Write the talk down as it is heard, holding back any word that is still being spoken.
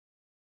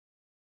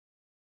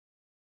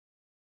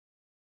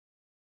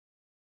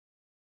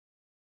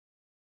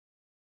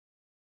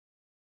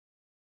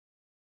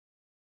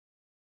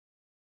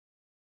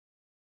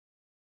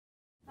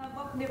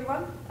welcome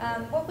everyone.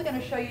 What we're going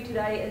to show you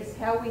today is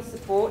how we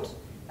support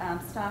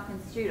staff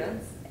and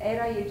students at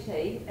AUT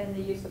in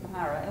the use of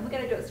Mahara, and we're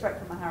going to do it straight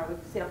from Mahara. We've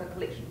set up a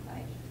collection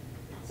page.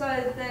 So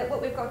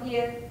what we've got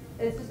here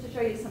is just to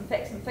show you some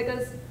facts and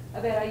figures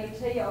about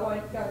AUT. I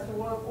won't go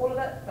through all of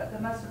it, but the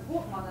most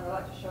important one that I'd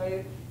like to show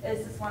you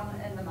is this one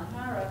in the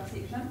Mahara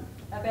section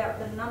about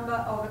the number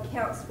of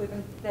accounts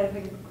that have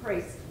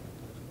increased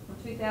from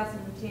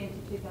 2010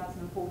 to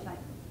 2014.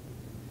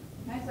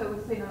 Okay, so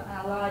we've seen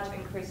a large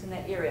increase in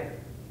that area.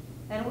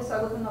 And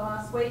also within the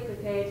last week,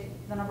 we've had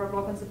the number of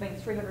logins have been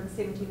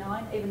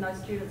 379, even though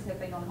students have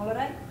been on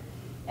holiday,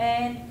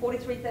 and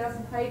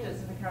 43,000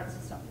 pages in the current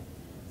system.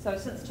 So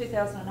since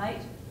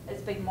 2008,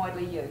 it's been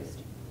widely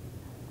used.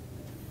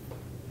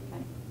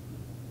 Okay.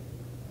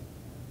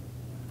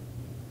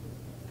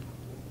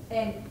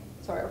 And,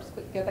 sorry, I'll just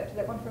quickly go back to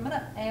that one for a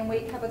minute. And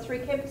we cover 3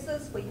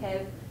 campuses. We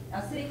have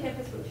our city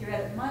campus, which you're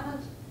at the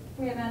moment.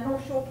 We have our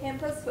North Shore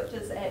campus, which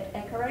is at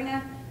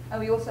Akaranga, and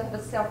we also have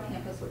a South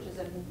campus, which is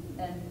in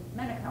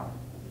Manukau.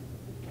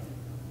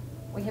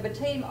 We have a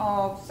team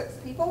of 6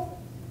 people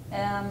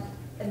in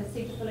the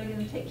Centre for Learning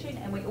and Teaching,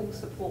 and we all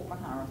support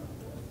Mahara.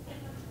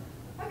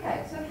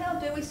 Okay, so how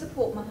do we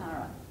support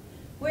Mahara?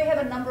 We have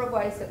a number of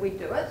ways that we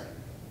do it.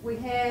 We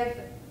have,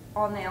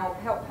 on our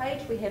help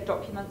page, we have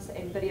documents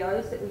and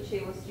videos that we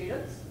share with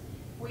students.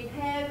 We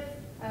have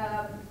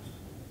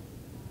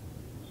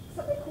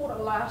something called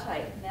a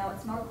latte. Now,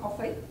 it's not a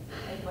coffee,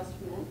 as most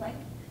of you all think,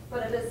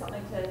 but it is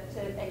something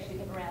to actually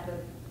get around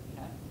and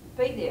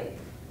be there.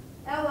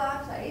 Our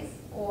lattes,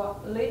 or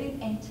Learning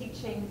and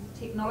Teaching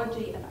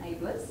Technology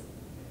Enablers,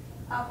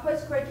 are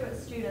postgraduate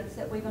students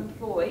that we've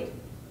employed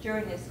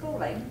during their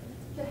schooling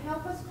to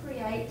help us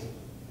create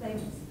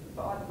things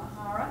for either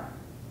Mahara,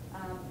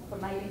 for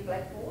maybe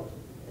Blackboard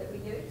that we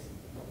use.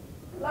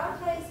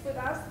 Lattes, we've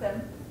asked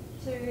them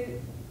to,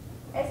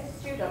 as a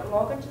student,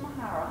 log into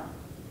Mahara,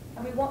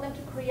 and we want them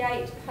to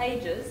create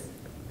pages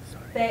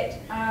that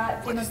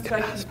are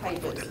demonstration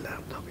pages.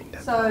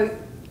 So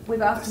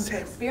we've asked them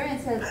to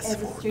experience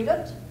as a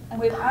student,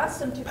 and we've asked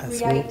them to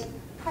create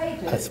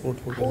pages or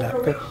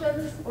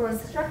directions or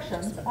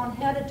instructions on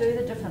how to do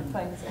the different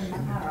things in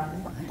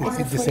Mahara. Is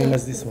it the same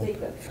as this one?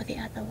 For the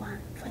other one.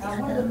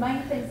 One of the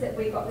main things that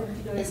we got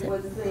them to do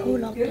was the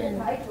Google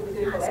page or the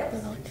Google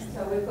Apps.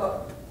 So we've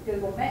got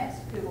Google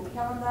Maps, Google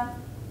Calendar,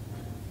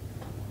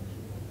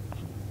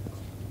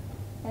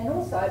 and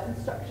also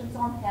instructions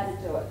on how to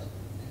do it.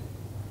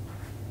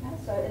 Okay,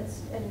 so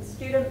in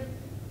student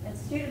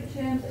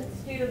terms, in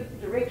student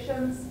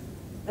directions,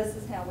 this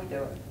is how we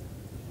do it.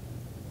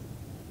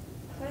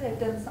 So they've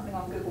done something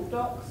on Google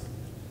Docs,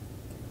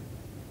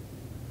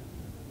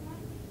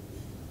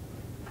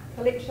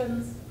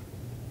 collections,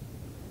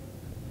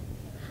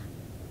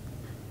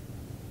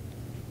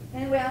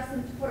 and we asked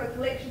them to put a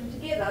collection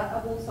together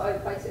of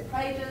also basic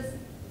pages,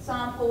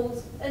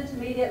 samples,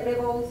 intermediate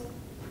levels,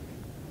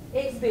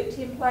 expert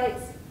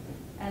templates,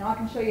 and I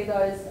can show you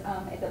those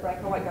at the break.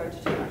 I won't go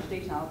into too much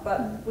detail,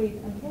 but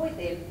we've employed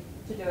them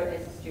to do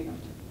it as a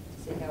student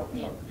to see how it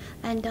works.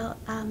 And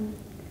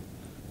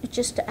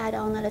just to add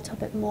on a little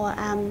bit more,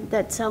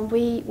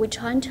 we're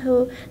trying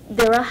to,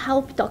 there are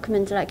help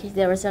documents, like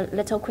there is a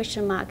little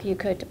question mark, you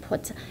could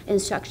put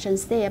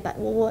instructions there, but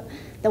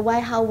the way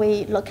how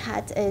we look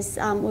at is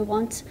we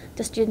want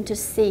the student to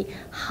see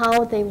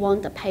how they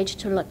want the page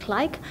to look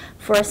like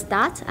for a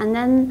start, and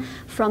then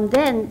from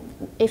then,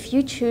 if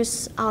you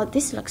choose, oh,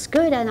 this looks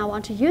good and I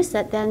want to use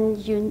it, then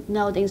you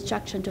know the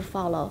instruction to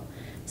follow.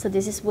 So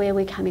this is where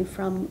we're coming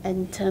from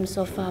in terms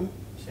of... Shen,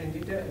 do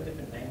you do it in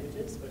different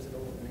languages, or is it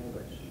all in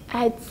English?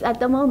 It's at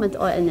the moment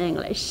all in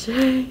English.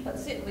 But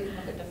certainly we can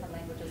look at different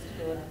languages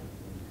to do it.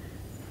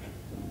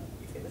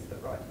 Let's get this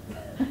bit right.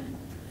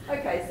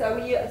 Okay, so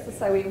as I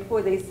say, we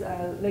employ these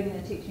learning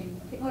and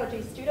teaching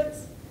technology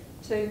students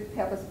to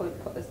help us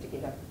put this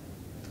together.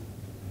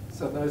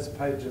 So those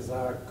pages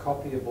are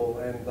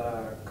copyable and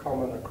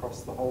common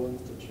across the whole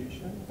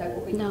institution? That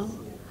will be No,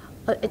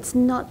 it's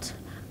not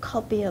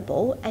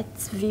copyable,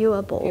 it's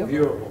viewable.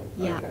 Viewable,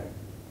 yeah. Okay.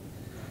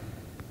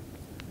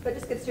 But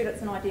just give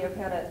students an idea of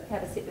how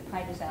to set the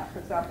pages out. For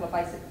example, a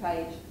basic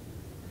page.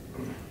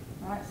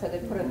 Right, so they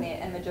put in their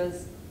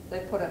images, they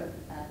put in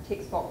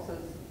text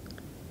boxes,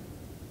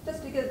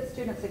 just to give the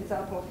students an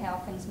example of how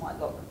things might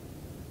look.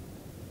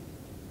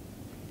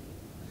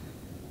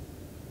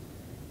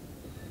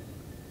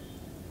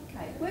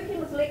 Okay, working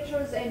with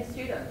lecturers and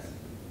students.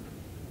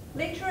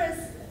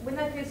 Lecturers, when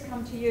they first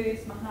come to use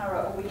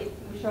Mahara, or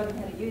we show them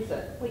how to use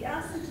it, we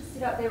ask them to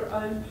set up their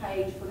own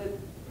page for their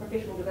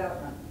professional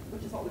development,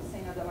 which is what we've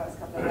seen over the last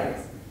couple of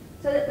days,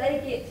 so that they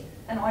get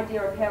an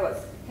idea of how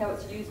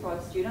it's used by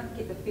the student,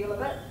 get the feel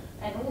of it,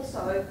 and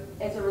also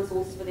as a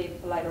resource for them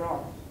for later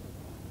on.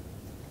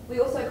 We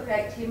also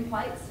create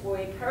templates, or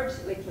we encourage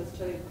lecturers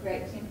to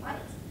create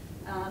templates,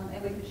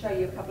 and we can show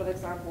you a couple of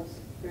examples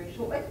very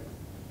shortly.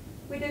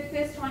 We do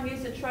first-time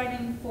user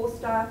training for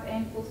staff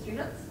and for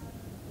students,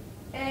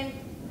 and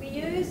we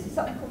use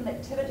something called an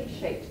activity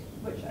sheet,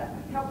 which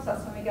helps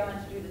us when we go in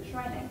to do the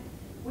training.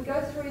 We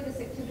go through this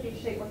activity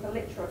sheet with the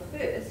lecturer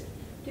first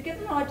to give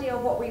them an idea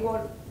of what we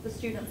want the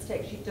students to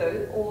actually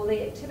do or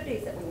the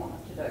activities that we want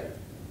them to do.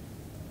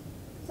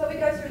 So we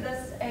go through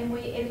this and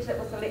we edit it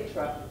with the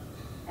lecturer,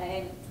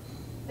 and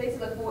these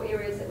are the 4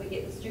 areas that we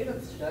get the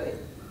students to do,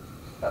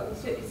 but we'll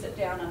certainly sit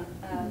down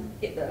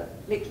and get the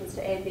lecturers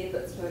to add their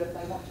bits to it if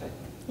they want to.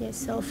 Yes,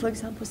 so for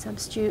example,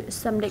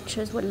 some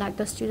lecturers would like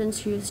the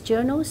students to use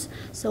journals,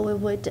 so we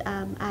would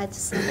add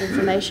some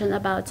information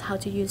about how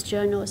to use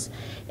journals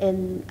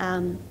in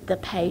the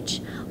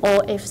page.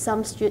 Or if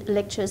some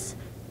lecturers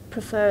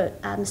prefer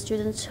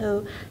students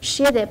to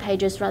share their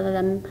pages rather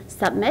than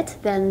submit,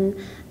 then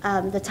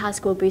the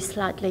task will be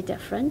slightly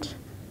different.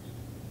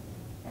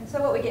 And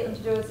so what we get them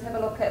to do is have a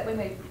look at, when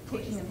we're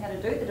teaching them how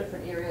to do the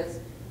different areas,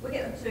 we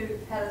get them to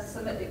how to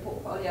submit their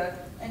portfolio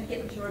and get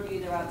them to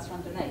review their answer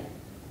underneath,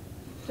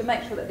 to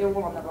make sure that they're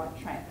all on the right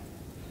track.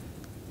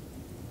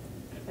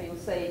 So you'll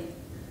see,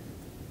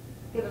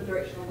 give them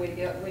direction on where to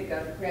go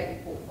to create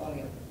your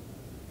portfolio.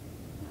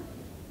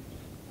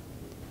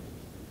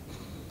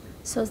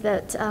 So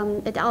that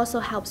it also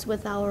helps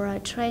with our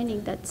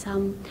training, that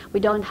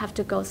we don't have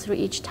to go through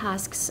each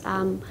tasks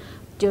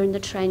during the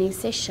training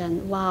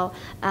session, while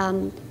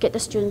get the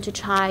student to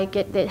try,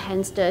 get their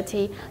hands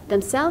dirty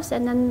themselves,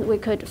 and then we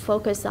could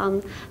focus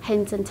on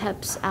hints and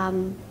tips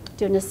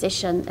during the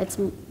session. It's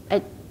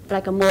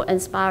like a more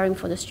inspiring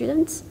for the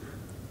students.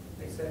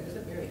 So is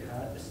it very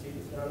hard for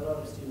students? There are a lot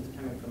of students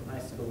coming from high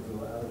schools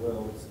or other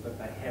worlds, but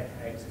they have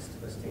access to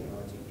this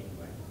technology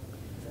anyway.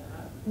 Is it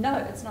hard? No,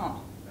 it's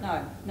not.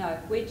 No.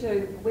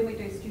 When we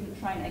do student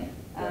training,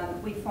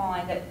 we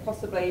find that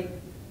possibly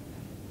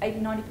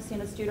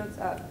 80–90% of students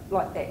are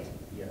like that.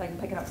 Yeah. They can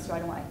pick it up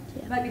straight away.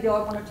 Yeah. Maybe the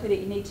odd one or two that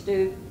you need to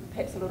do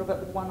perhaps a little bit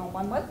with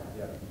one-on-one with.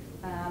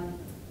 Yeah.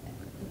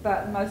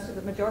 But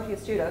the majority of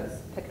students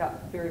pick it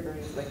up very, very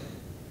easily.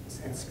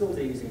 And schools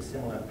are using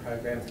similar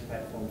programs,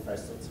 platforms,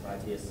 those sorts of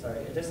ideas. So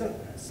it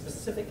isn't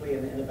specifically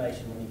an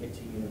innovation when you get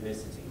to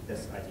university,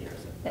 this idea,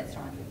 is it? That's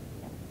right.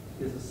 Yeah.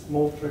 There's a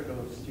small trickle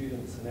of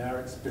students in our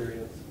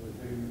experience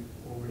who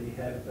already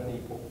have any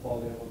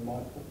portfolio or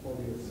my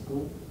portfolio at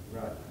school.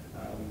 Right.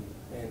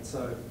 And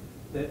so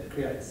that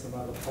creates some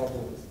other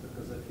problems,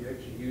 because if you're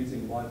actually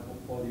using my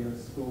portfolio at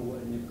school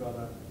and you've got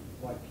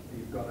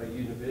a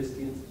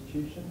university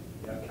institution,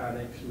 you can't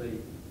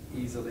actually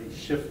easily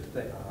shift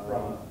that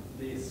from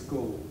their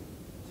school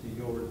to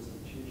your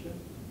institution.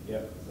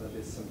 Yep. So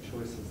there's some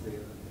choices there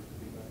that have to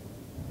be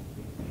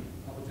made.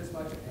 I would just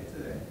like to add to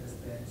that is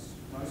that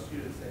most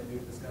students that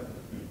we've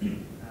discovered, from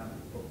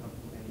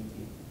AUT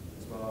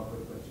as well, I've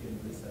worked with Shen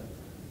and Lisa,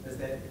 is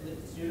that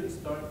students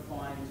don't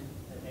find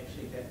it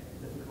actually that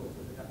difficult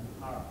to pick up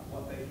Mahara.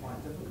 What they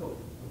find difficult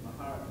with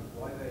Mahara is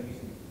why they're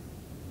using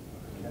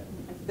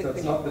it. So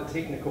it's not the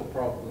technical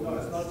problem. No,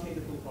 it's not a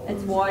technical problem.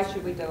 It's why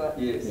should we do it?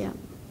 Yes. Yeah.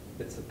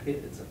 It's a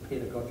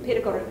pedagogical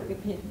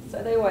Pedagogical.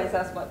 So they always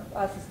ask us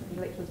as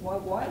lecturers,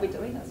 why are we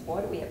doing this?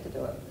 Why do we have to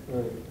do it?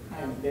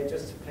 And then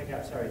just to pick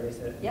up, sorry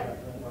Lisa, Yep.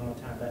 one more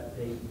time, but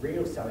the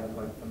real selling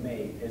point for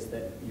me is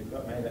that you've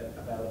got made it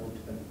available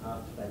to them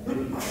after they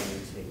leave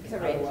AUT.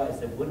 Correct. Otherwise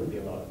there wouldn't be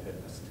a lot of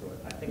purpose to it.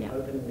 I think Yeah.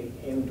 opening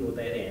the end or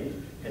that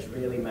end has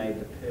really made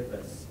the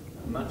purpose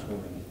much more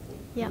meaningful.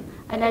 Yeah,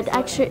 and it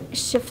actually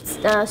shifts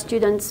the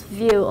students'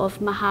 view of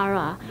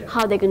Mahara, Yeah.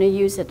 how they're going to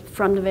use it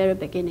from the very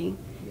beginning.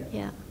 Yeah.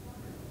 Yeah.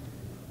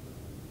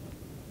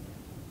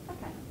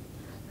 Okay.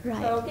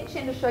 Right. So I'll get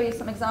Shen to show you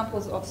some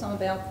examples of some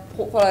of our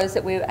portfolios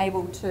that we were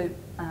able to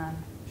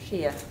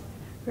share.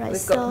 Right.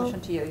 We've got So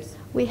permission to use.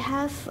 we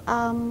have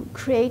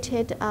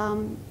created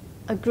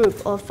a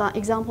group of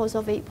examples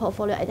of a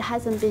portfolio. It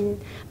hasn't been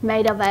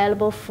made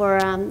available for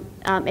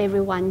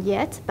everyone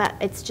yet, but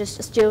it's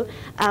just still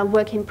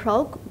work in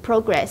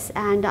progress.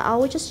 And I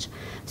will just,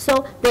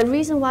 so the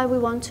reason why we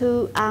want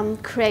to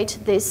create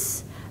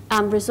this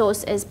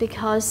resource is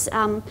because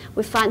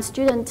we find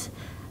students,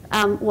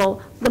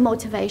 the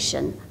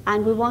motivation,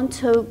 and we want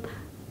to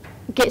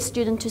get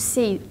students to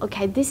see,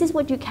 okay, this is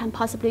what you can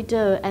possibly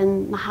do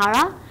in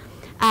Mahara.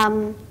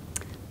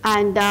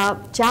 And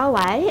Jia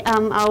Wei,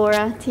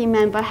 our team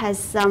member,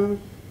 has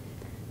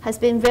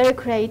been very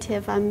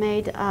creative and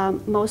made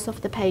most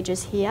of the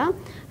pages here.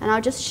 And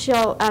I'll just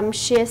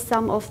share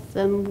some of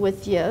them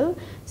with you.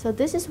 So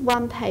this is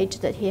one page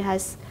that he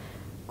has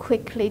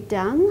quickly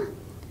done.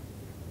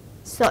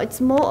 So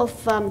it's more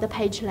of the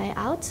page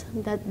layout.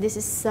 That this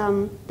is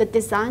the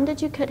design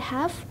that you could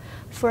have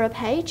for a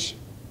page.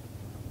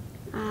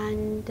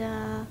 And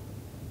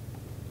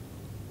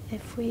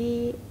if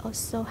we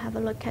also have a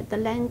look at the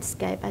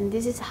landscape, and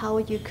this is how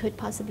you could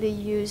possibly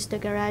use the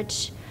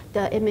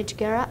image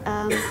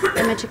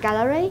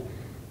gallery,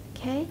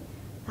 okay?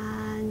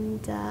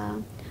 And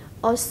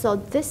also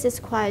this is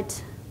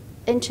quite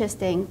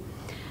interesting.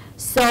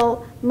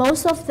 So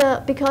most of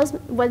because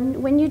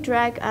when you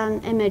drag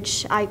an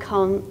image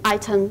item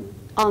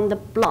on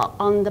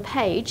the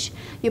page,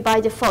 you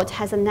by default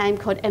has a name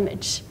called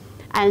image.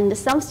 And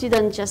some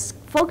students just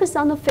focus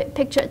on the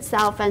picture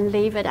itself and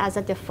leave it as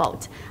a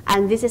default.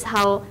 And this is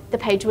how the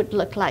page would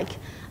look like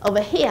over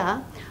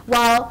here.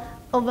 While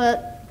over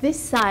this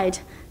side,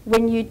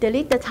 when you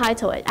delete the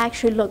title, it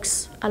actually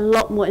looks a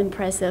lot more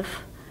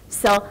impressive.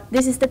 So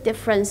this is the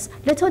difference,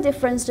 little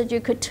difference that you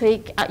could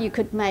tweak, you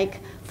could make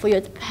for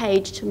your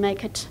page to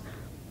make it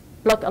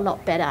look a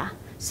lot better.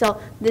 So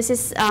this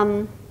is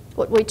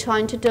what we're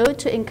trying to do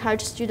to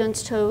encourage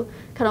students to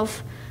kind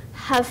of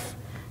have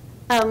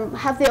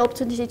the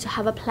opportunity to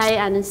have a play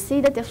and then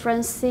see the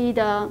difference, see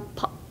the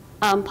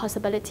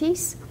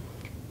possibilities.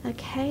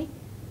 Okay.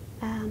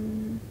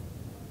 And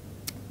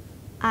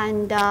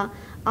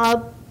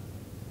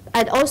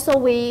also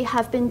we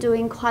have been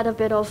doing quite a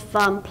bit of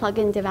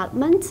plugin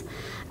development.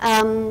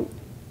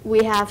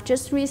 We have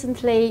just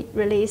recently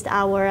released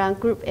our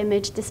group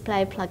image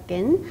display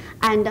plugin,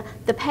 and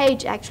the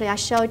page actually I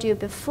showed you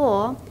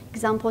before,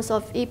 examples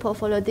of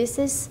e-portfolio. This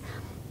is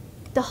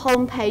the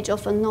home page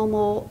of a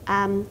normal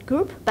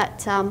group,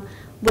 but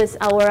with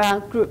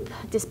our group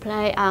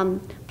display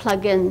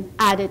plugin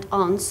added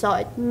on, so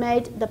it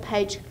made the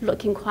page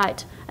looking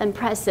quite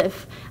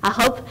impressive, I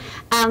hope,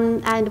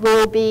 and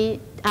we'll be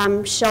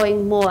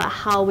showing more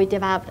how we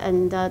developed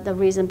and the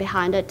reason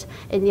behind it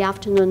in the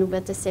afternoon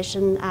with the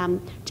session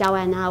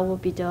Zhang and I will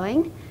be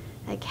doing.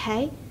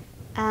 Okay.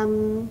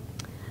 And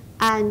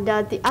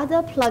the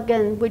other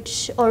plugin,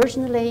 which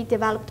originally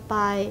developed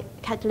by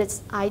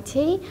Catalyst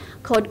IT,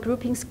 called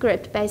Grouping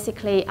Script,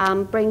 basically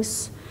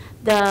brings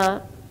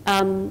the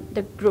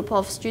group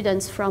of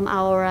students from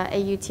our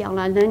AUT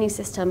online learning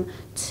system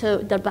to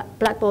the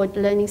Blackboard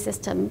learning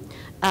system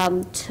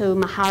to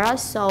Mahara,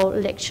 so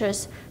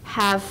lecturers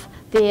have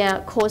their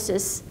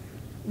courses,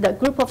 the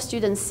group of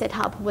students set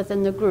up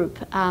within the group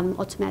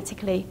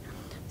automatically,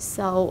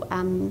 so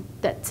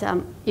that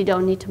you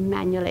don't need to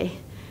manually.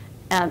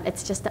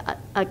 It's just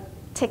a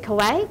take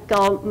away,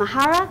 go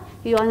Mahara,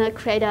 you want to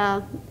create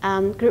a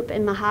group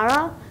in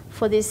Mahara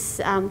for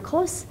this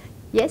course?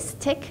 Yes,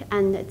 tick,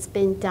 and it's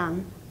been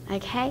done.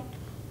 Okay,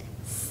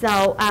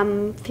 so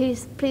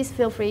please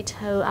feel free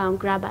to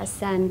grab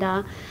us, and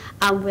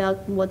we're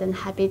more than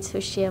happy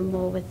to share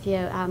more with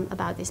you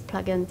about these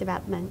plugin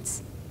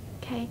developments.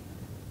 Okay,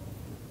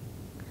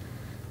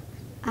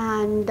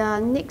 and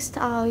next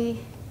we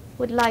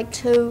would like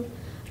to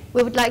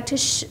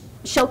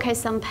showcase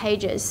some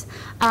pages.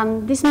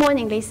 This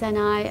morning, Lisa and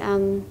I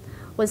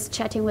was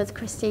chatting with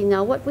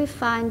Christina. What we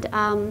find,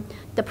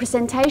 the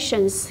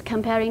presentations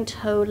comparing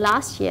to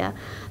last year,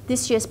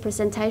 this year's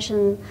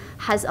presentation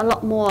has a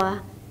lot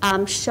more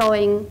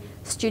showing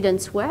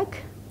students' work,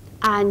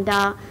 and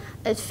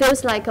it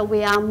feels like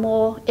we are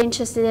more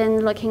interested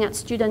in looking at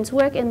students'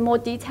 work in more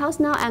details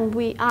now, and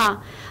we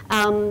are.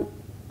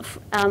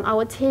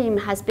 Our team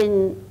has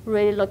been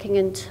really looking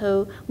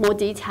into more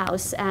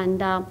details,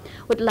 and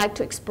would like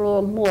to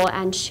explore more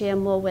and share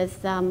more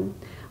with the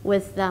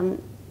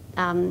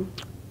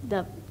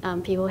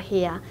people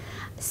here.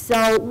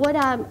 So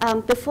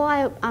what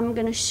before I'm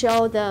going to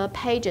show the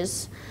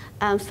pages,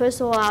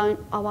 first of all,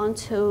 I want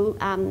to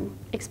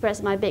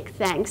express my big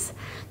thanks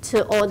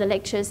to all the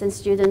lecturers and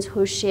students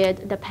who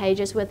shared the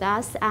pages with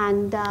us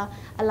and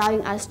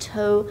allowing us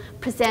to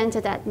present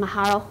it at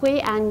Mahara Hui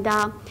and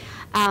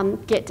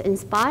get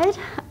inspired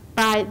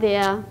by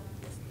their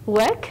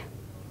work.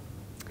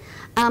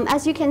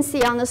 As you can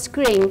see on the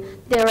screen,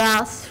 there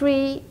are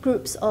 3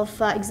 groups of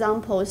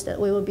examples that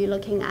we will be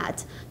looking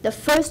at. The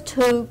first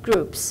 2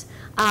 groups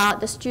are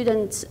the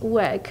students'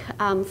 work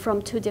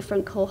from 2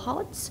 different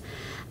cohorts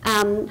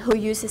who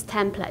uses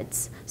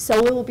templates.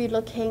 So we will be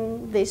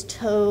looking these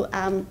 2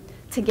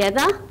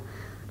 together,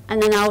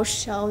 and then I'll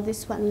show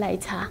this one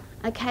later.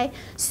 Okay,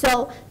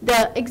 so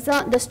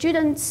the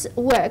students'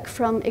 work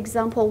from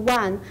example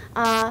 1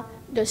 are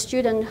the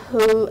students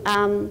who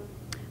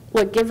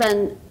were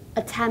given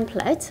a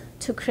template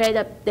to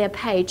create their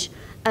page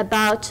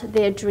about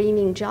their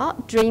dream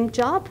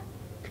job.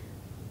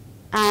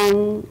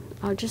 And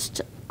I'll just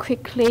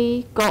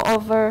quickly go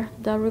over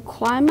the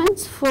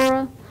requirements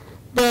for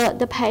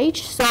the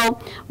page. So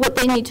what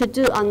they need to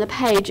do on the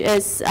page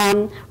is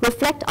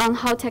reflect on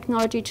how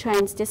technology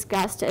trends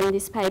discussed in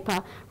this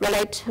paper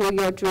relate to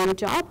your dream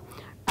job.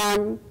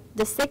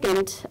 The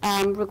second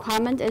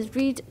requirement is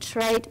read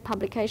trade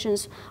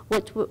publications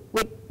that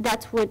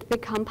would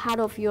become part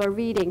of your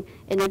reading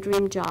in a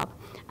dream job.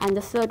 And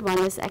the third one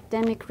is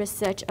academic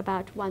research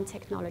about one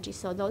technology.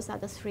 So those are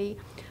the 3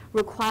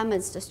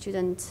 requirements the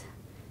students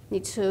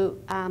need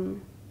to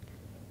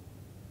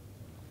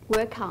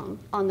work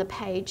on the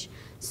page.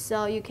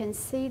 So you can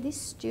see this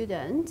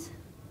student,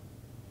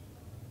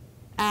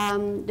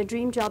 the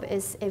dream job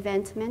is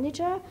event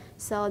manager.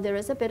 So there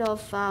is a bit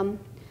of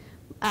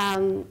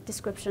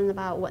description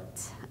about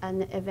what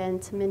an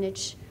event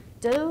manager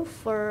do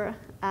for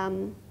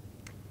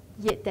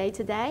day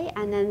to day,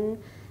 and then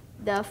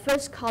the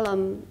first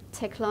column,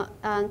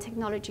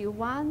 technology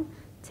 1,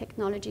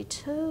 technology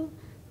 2,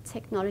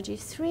 technology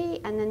 3,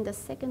 and then the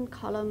second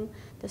column,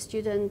 the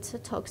student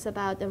talks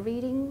about the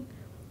readings,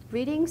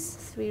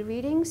 3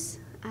 readings,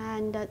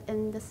 and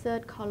in the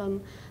third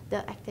column,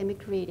 the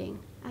academic reading.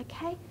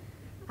 Okay,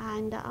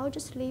 and I'll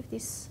just leave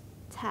this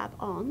tab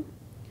on.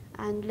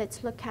 And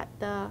let's look at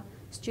the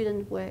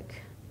student work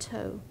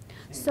 2.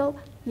 So,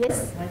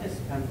 yes? Can I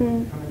just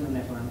comment on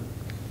that one?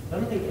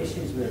 One of the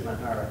issues with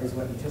Mahara is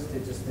what you just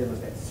did just there was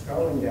that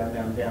scrolling down,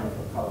 down, down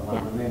for column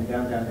 1, and then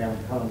down, down, down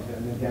for column 2,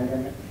 and then down,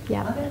 down, down.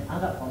 Yeah. Are there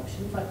other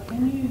options? Like,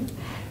 can you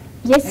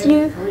Yes, have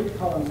you. 3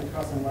 columns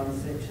across in one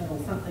section or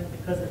something?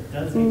 Because it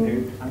does get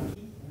very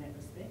punky in that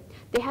respect.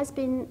 There has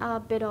been a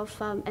bit of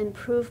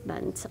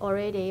improvement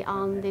already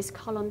on this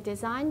column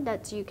design,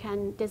 that you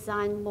can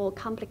design more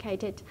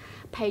complicated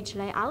page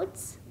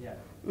layouts. Yeah.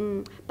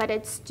 But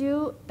it's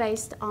still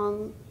based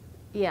on,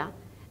 yeah,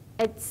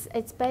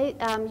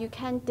 you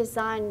can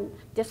design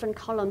different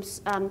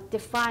columns,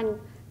 define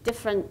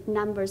different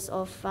numbers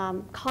of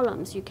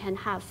columns you can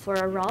have for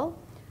a row.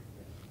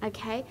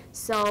 Okay,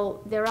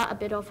 so there are a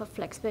bit of a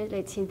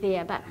flexibility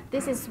there, but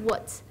this is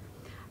what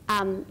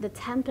the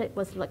template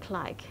would look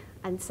like.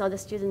 And so the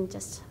student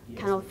just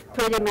kind of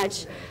pretty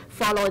much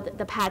followed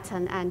the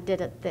pattern and did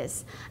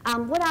this.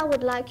 What I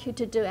would like you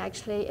to do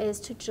actually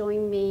is to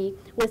join me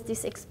with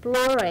this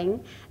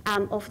exploring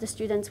of the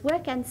student's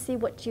work and see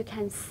what you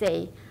can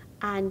see.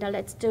 And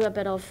let's do a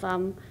bit of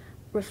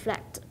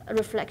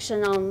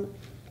reflection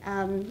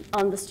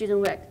on the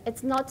student work.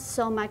 It's not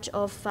so much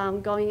of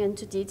going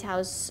into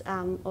details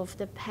of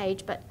the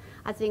page, but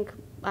I think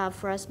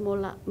for us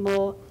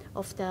more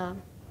of the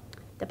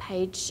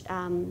page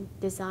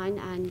design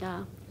and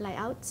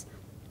layouts.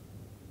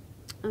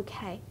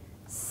 Okay,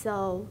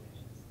 so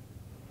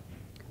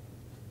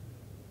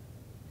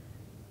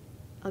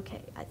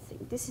okay, I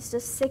think this is the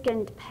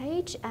second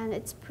page, and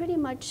it's pretty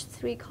much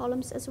 3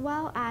 columns as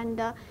well,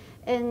 and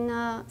in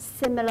a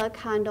similar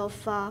kind of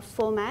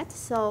format.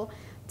 So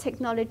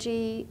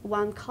technology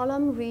 1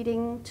 column,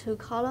 reading 2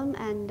 column,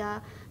 and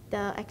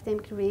the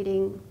academic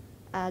reading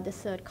the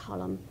 3rd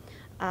column.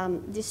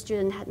 This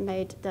student had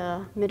made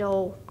the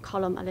middle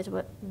column a little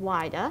bit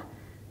wider,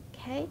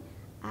 okay,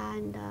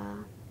 and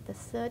the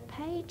 3rd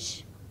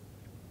page,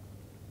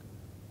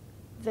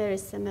 very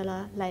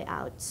similar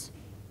layouts,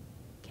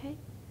 okay,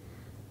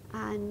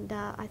 and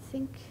I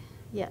think,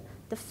 yeah,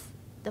 the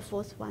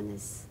 4th one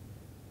is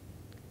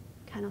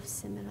kind of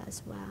similar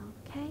as well,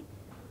 okay,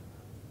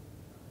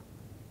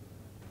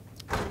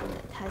 and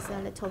it has a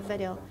little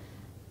video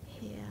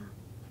here,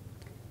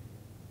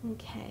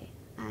 okay,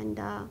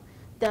 and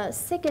the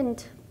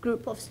second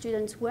group of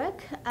students'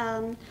 work,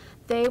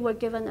 they were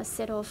given a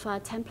set of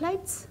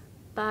templates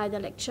by the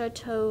lecturer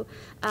to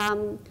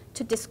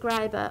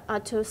describe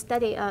to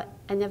study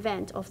an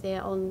event of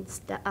their own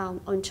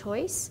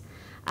choice,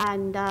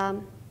 and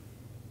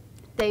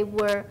they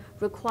were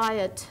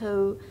required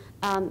to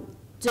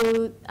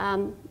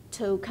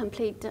to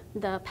complete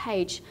the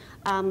page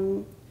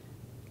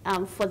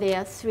for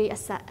their 3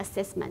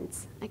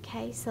 assessments.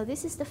 Okay, so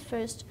this is the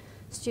first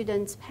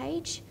student's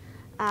page.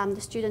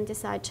 The student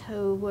decided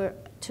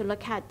to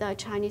look at the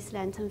Chinese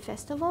Lantern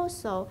Festival,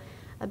 so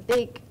a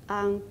big,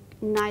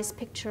 nice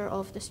picture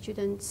of the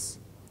students,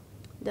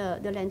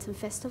 the Lantern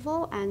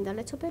Festival, and a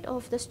little bit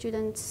of the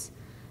students'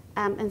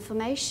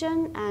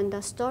 information and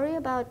a story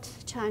about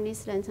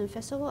Chinese Lantern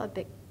Festival, a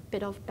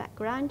bit of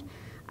background,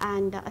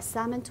 and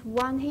assignment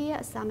 1 here,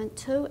 assignment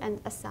 2, and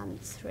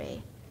assignment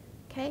 3.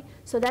 Okay,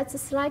 so that's a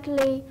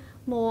slightly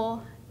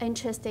more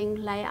interesting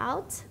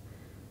layout.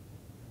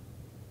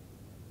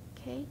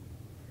 Okay.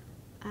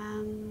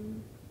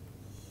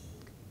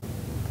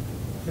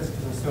 Just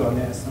because I saw on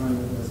that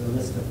assignment there was a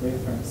list of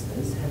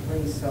references, have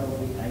we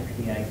solved the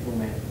APA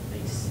format?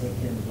 The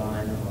second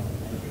line of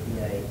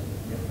APA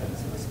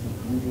reference must be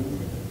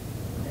indented.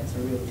 That's a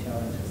real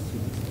challenge for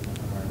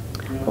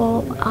students.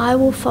 Well, I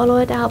will follow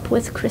it up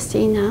with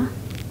Christina.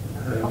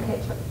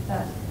 Okay,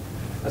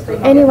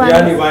 Anyone?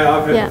 The only way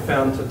I've ever Yeah.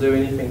 found to do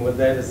anything with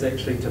that is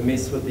actually to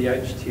mess with the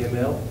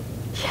HTML.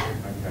 Yeah.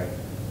 Okay.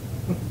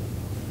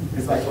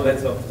 It's like, Well,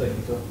 that's not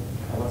technical.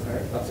 oh, sorry?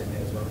 I've seen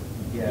that as well.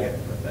 Yeah.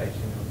 With the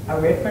HTML. A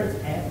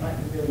reference app might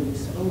be really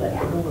useful, that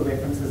have all the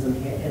references in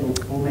here, it'll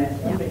format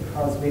them, Yeah.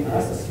 because we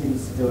ask the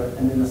students to do it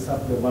and then the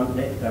software won't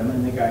let them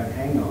and they're going,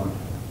 hang on.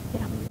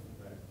 Yeah.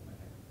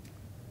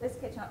 let's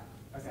catch up.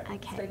 Okay.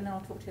 Okay. Stephen,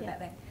 I'll talk to you Yeah. about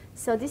that.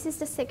 So this is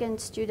the second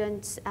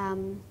student's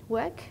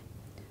work,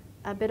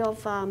 a bit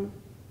of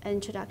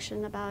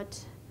introduction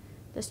about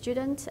the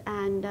student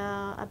and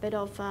a bit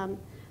of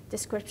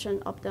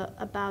description of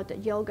about the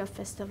yoga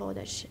festival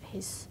that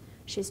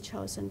she's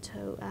chosen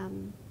to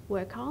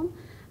work on,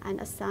 and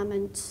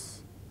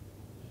assignment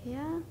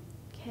here,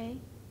 okay,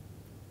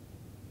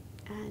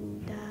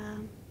 and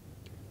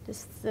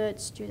this 3rd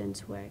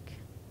student's work.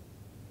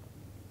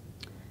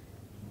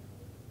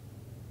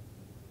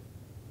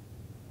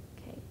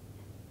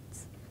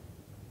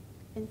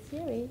 In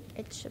theory,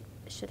 it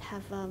should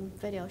have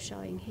video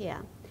showing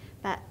here,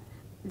 but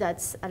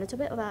that's a little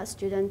bit about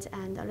student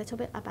and a little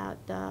bit about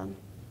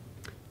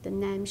the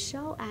name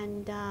show,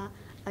 and a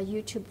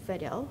YouTube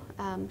video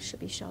should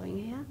be showing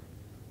here.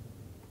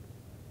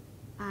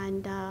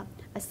 And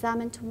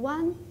assignment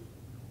 1,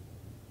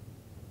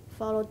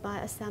 followed by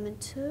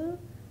assignment 2,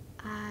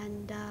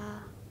 and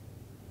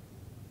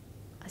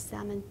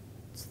assignment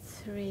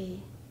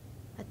 3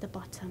 at the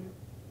bottom.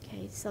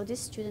 Okay, so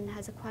this student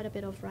has quite a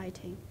bit of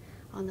writing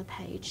on the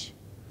page.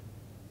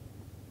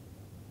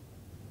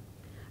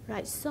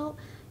 Right, so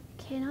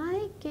can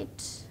I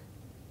get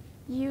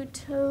you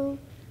to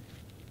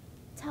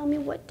tell me,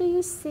 what do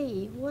you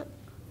see? What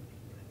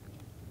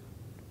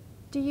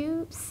do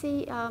you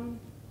see?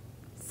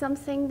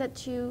 Something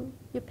that you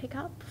pick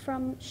up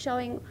from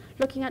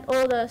looking at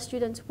all the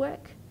students'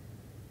 work?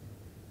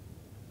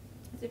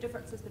 Is there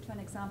differences between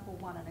example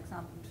 1 and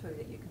example 2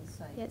 that you can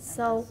see? Yes, in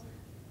so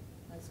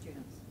those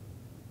students.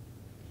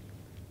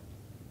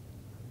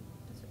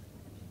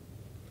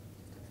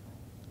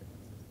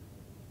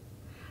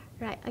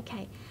 right,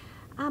 okay.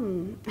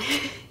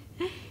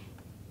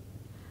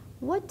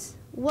 What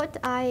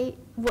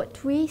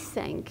we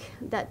think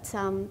that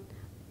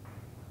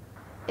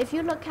if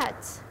you look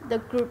at the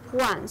group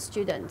 1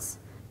 students,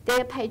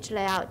 their page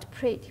layout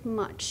pretty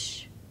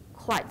much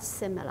quite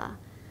similar.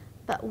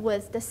 But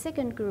with the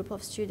second group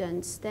of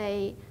students,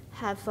 they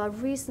have a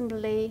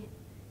reasonably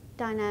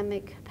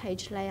dynamic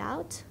page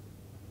layout.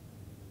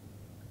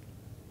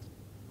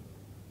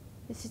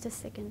 This is the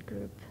second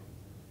group.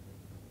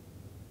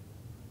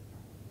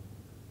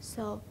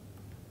 So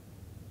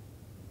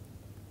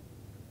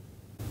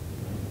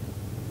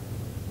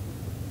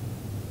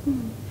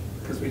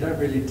Because we don't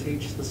really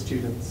teach the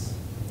students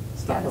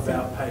stuff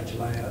about page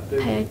layout, do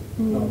we?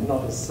 Mm.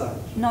 Not as such.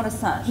 Not as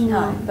such,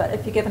 No. no. But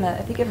if you're given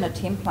a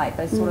template,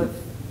 they sort of,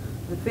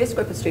 the first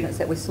group of students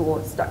that we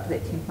saw stuck to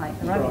that template.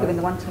 They're only Right. given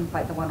the one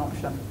template, the one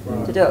option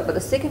Right. to do it. But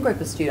the second group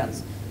of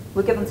students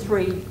were given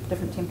 3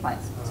 different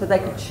templates, so they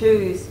could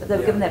choose. They were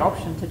Yeah. given that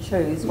option to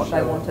choose what they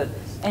Sure. wanted,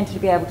 and to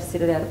be able to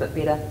set it out a bit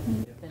better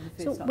than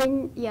the So first one.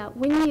 when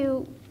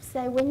you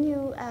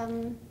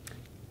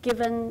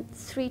given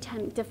 3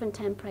 different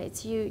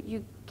templates,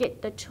 you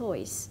get the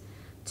choice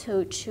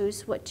to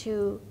choose what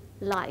you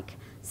like.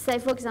 Say,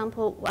 for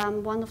example,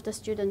 one of the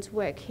students'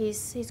 work,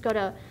 he's got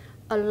a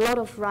lot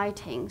of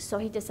writing, so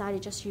he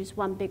decided just use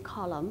one big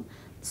column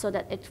so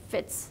that it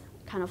fits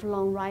kind of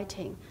long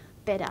writing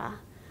better,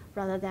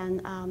 rather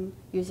than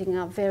using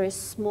a very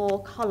small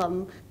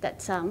column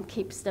that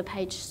keeps the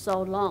page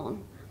so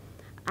long.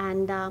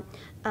 And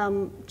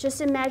just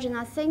imagine,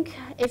 I think,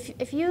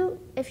 if you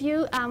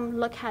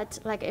look at,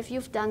 like, if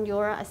you've done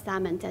your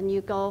assignment and you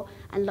go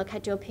and look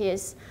at your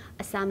peers'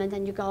 assignment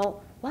and you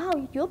go,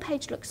 wow, your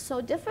page looks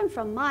so different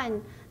from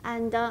mine.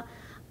 And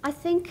I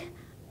think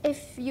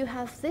if you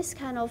have this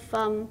kind of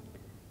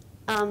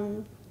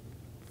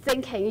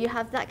thinking, you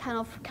have that kind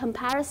of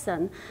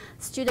comparison,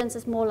 students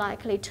is more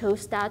likely to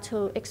start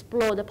to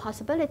explore the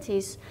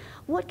possibilities.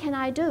 What can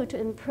I do to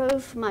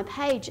improve my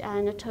page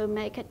and to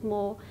make it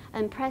more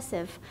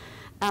impressive?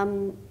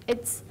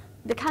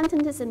 The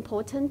content is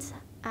important,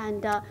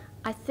 and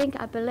I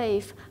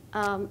believe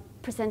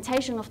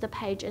presentation of the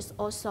page is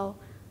also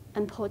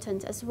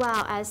important, as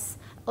well as,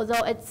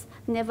 although it's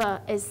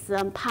never is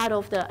part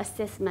of the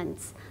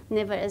assessments,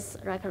 never is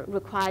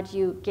required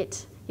you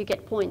get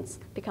points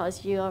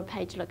because your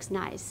page looks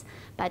nice.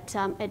 But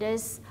it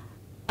is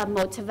a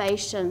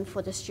motivation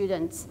for the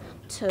students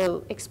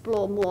to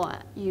explore more,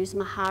 use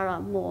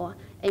Mahara more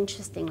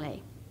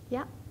interestingly.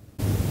 Yeah?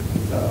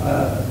 So,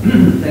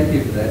 thank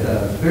you for that. I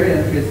was very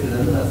interested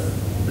in this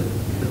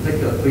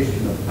particular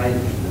question of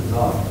page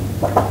design,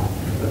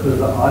 because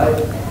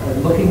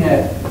looking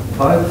at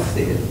both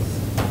sets,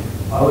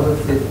 I would have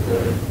said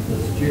that the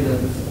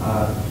students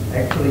are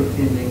actually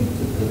tending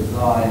to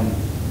design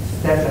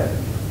static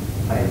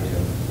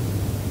pages.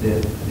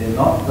 They're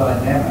not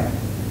dynamic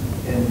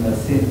in the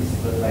sense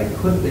that they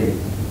could be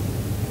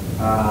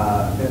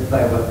if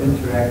they were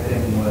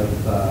interacting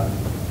with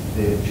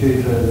their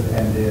tutors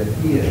and their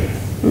peers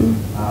in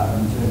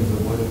terms of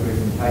work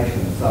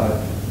presentation. So,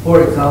 for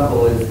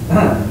example,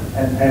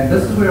 and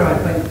this is where I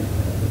think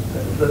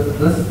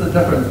this is the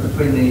difference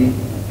between the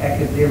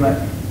academic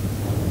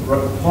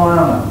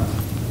requirement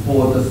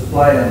for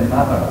display in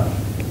Mahara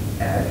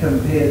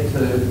compared to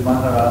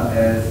Mahara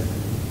as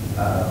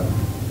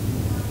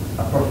a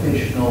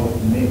professional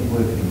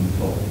networking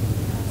tool.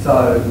 So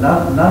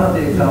none of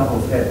the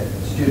examples had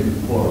student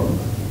forums.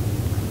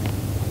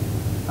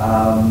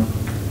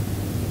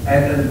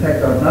 And in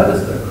fact, I've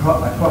noticed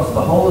across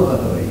the whole of the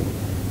hui,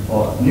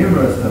 or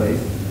numerous huis,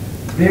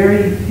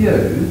 very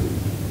few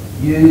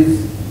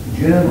use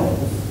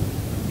journals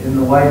in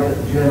the way that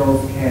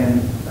journals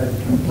can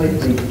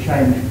completely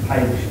change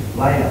page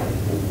layout.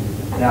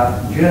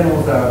 Now,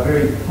 journals are a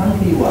very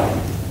clunky way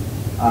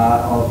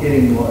of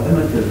getting your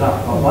images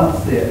up, but once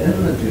they're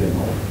in the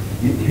journal,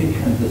 you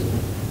can just,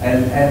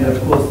 and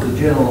of course the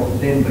journal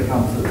then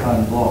becomes its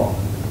own blog.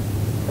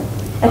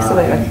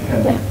 Absolutely.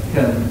 And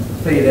can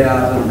feed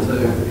out into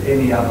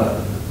any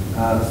other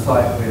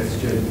site where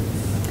students.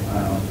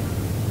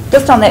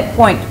 Just on that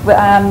point,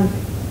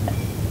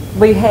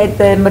 we had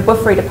the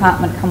midwifery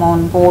department come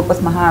on board with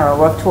Mahara,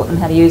 where I've taught them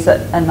how to use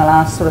it in the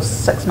last sort of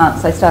 6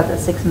 months. They started the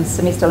 6th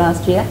semester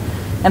last year,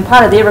 and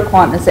part of their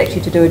requirement is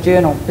actually to do a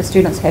journal. The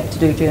students have to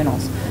do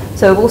journals.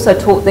 So we've also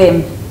taught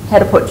them how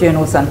to put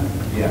journals in.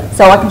 Yeah.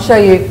 So I can show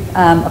you,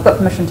 I've got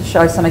permission to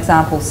show some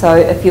examples, so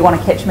if you want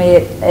to catch me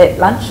at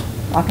lunch,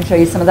 I can show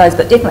you some of those,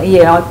 but definitely,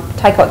 yeah, I'll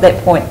take up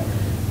that point.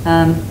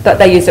 But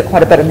they use it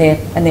quite a bit in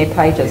their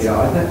pages. Yeah,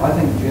 I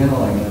think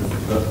journaling is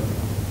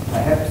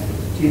perhaps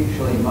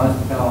potentially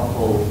most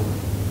powerful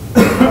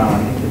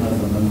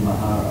mechanism in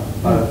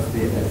Mahara, but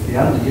it's the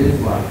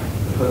underused one,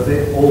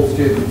 because all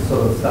students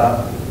sort of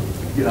start,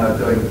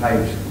 doing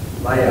page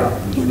layout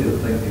instead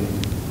of thinking.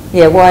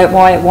 Yeah, why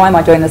am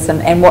I doing this,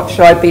 and what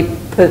should I be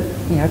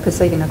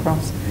perceiving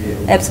across? Yeah.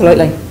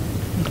 Absolutely.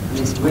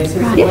 Whereas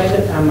the way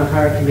that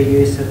Mahara can be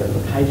used so that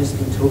the pages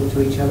can talk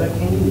to each other,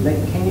 can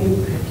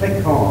you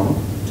click on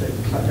to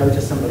go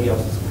to somebody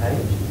else's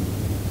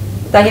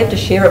page? They have to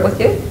share it with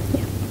you.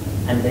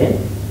 And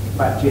then?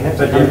 But you have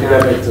to But you have to go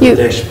back to the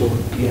dashboard.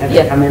 You have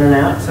to come in and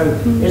out. So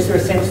is there a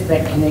sense of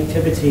that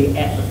connectivity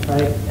at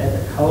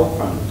the cold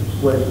front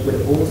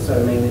would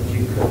also mean that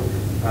you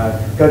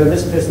could go to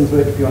this person's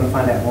work if you want to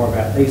find out more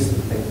about these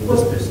things, and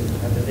this person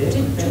over there?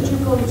 Did you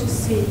go to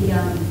see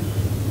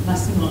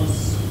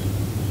Massimo's?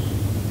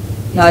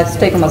 No,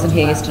 Stephen wasn't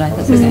here yesterday.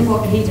 That's Because okay.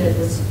 what he did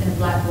was in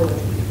Blackboard,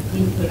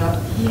 he put up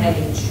a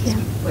page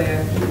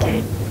where he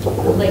put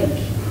the link,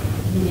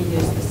 he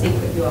used the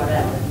secret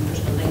URL and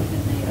pushed the link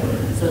in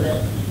there so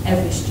that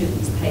every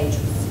student's page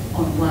was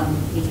on one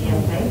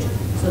PDF page,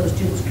 so the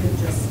students could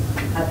just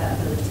have that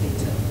ability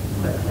to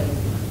quickly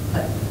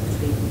click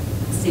between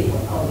and see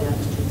what all the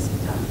other students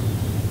have done.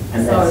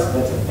 And So-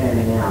 that's a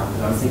fanning out,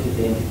 but I'm thinking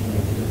the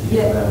interconnectivity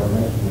Yeah. that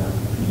we're making up.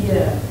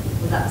 Yeah,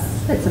 well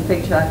That's a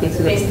picture, I guess.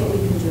 the best that we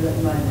can do at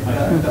the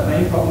moment. The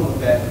main problem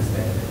with that is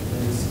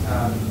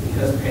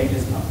because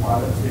pages are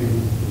private to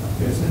a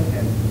person,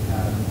 and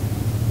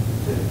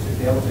to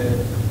be able to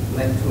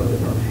link to a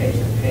different page,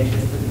 the page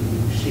has to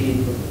be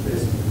shared with the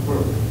person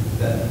group.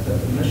 The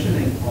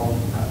permissioning of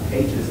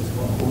pages is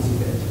what causes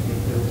that to be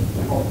built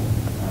problem.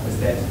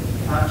 Is that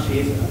you can't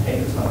share a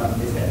page with someone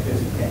unless that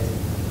person has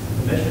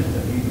permission to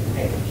view the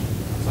page.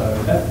 So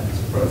if,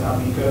 for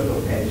example, you go to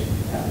a page,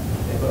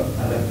 they've got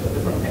a link to a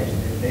different page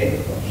that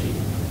they've got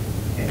shared.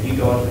 And you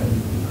go on and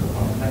you click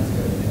on the link to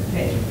go to that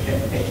page, and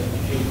that page is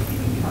shared,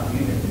 you can't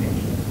view that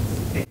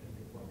page.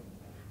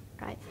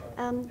 Right.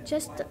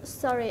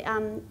 Sorry,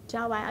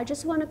 Jawai, I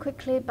just want to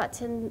quickly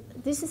button,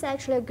 this is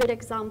actually a good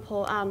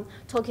example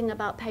talking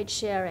about page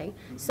sharing.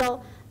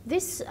 So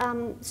this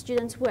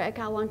student's work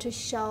I want to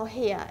show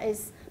here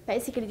is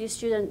basically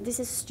this is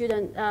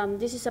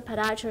a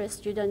podiatrist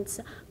student's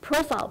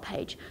profile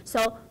page.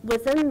 So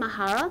within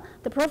Mahara,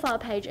 the profile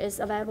page is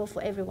available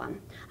for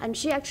everyone. And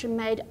she actually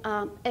made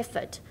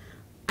effort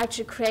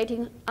actually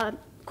creating a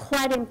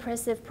quite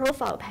impressive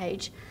profile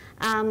page.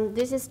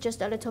 This is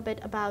just a little bit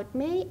about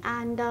me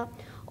and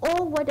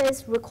all what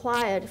is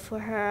required for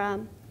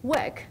her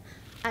work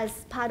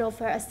as part of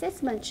her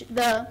assessment.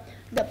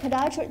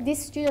 This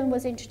student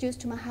was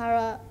introduced to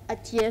Mahara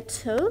at year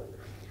 2,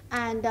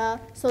 and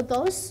so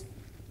those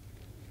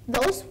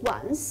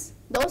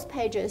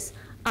pages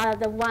are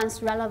the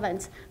ones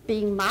relevant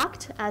being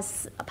marked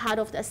as a part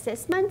of the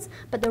assessment,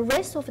 but the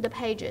rest of the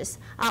pages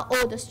are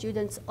all the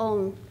students'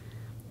 own.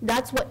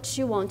 That's what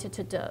she wanted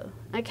to do.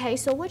 Okay,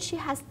 so what she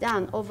has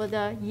done over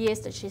the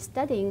years that she's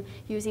studying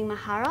using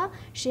Mahara,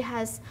 she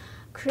has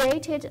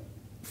created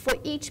for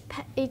each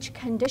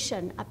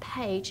condition a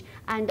page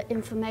and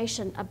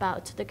information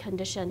about the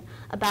condition,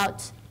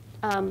 about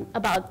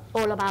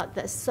all about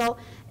this. So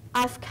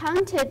I've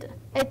counted,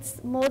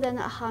 it's more than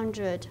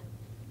 100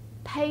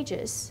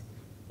 pages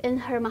in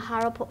her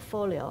Mahara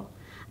portfolio,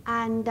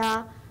 and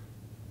I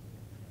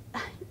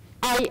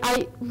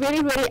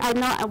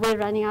know we're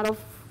running out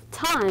of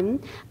time,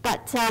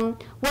 but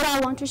what I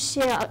want to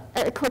share,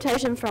 a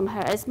quotation from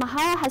her is,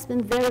 Mahara has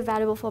been very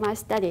valuable for my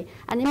study,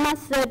 and in my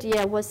 3rd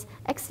year was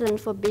excellent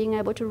for being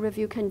able to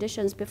review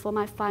conditions before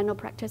my final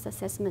practice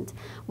assessment,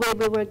 where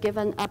we were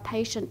given a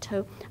patient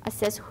to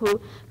assess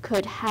who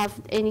could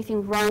have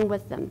anything wrong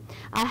with them.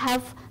 I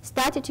have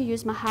started to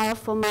use Mahara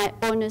for my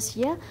honors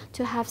year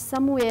to have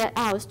somewhere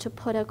else to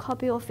put a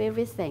copy of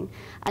everything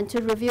and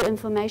to review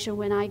information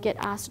when I get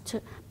asked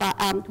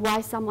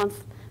why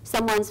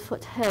someone's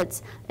foot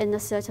hurts in a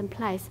certain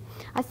place.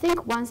 I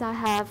think once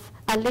I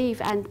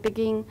leave and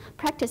begin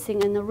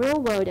practicing in the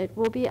real world, it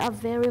will be a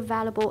very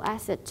valuable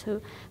asset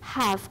to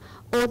have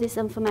all this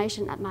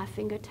information at my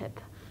fingertip.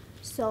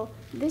 So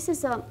this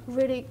is a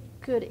really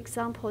good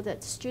example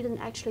that the student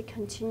actually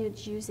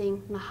continued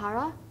using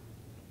Mahara,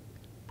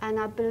 and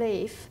I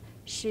believe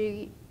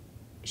she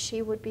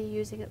would be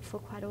using it for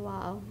quite a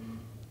while.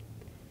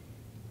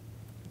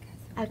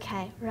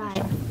 Okay,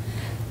 right.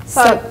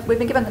 So we've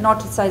been given the nod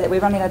to say that we're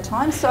running out of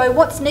time. So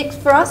what's next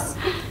for us?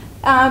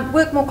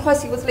 Work more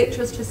closely with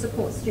lecturers to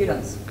support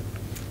students.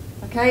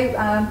 Okay,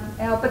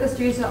 our biggest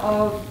user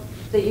of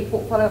the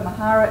e-portfolio of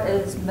Mahara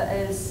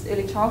is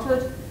early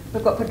childhood.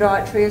 We've got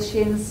podiatry, as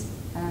Shen's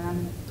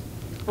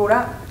brought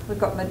up. We've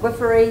got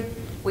midwifery.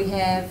 We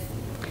have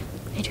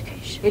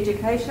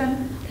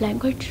education,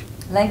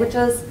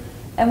 languages,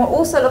 and we're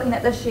also looking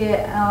at this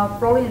year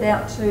rolling it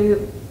out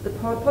to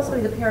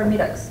possibly the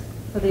paramedics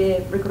for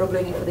their record of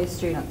learning for their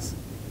students.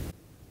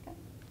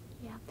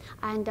 Yeah,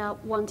 and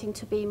wanting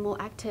to be more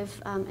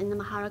active in the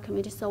Mahara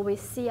community. So we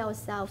see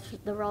ourselves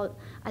the role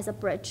as a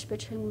bridge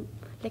between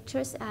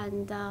lectures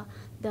and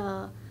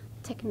the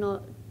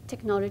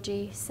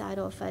technology side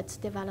of it,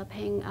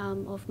 developing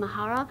of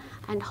Mahara,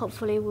 and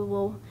hopefully we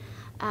will,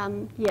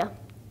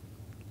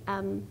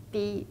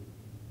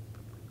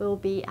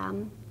 be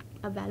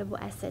a valuable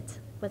asset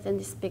within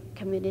this big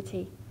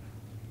community.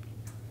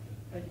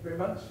 Thank you very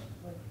much.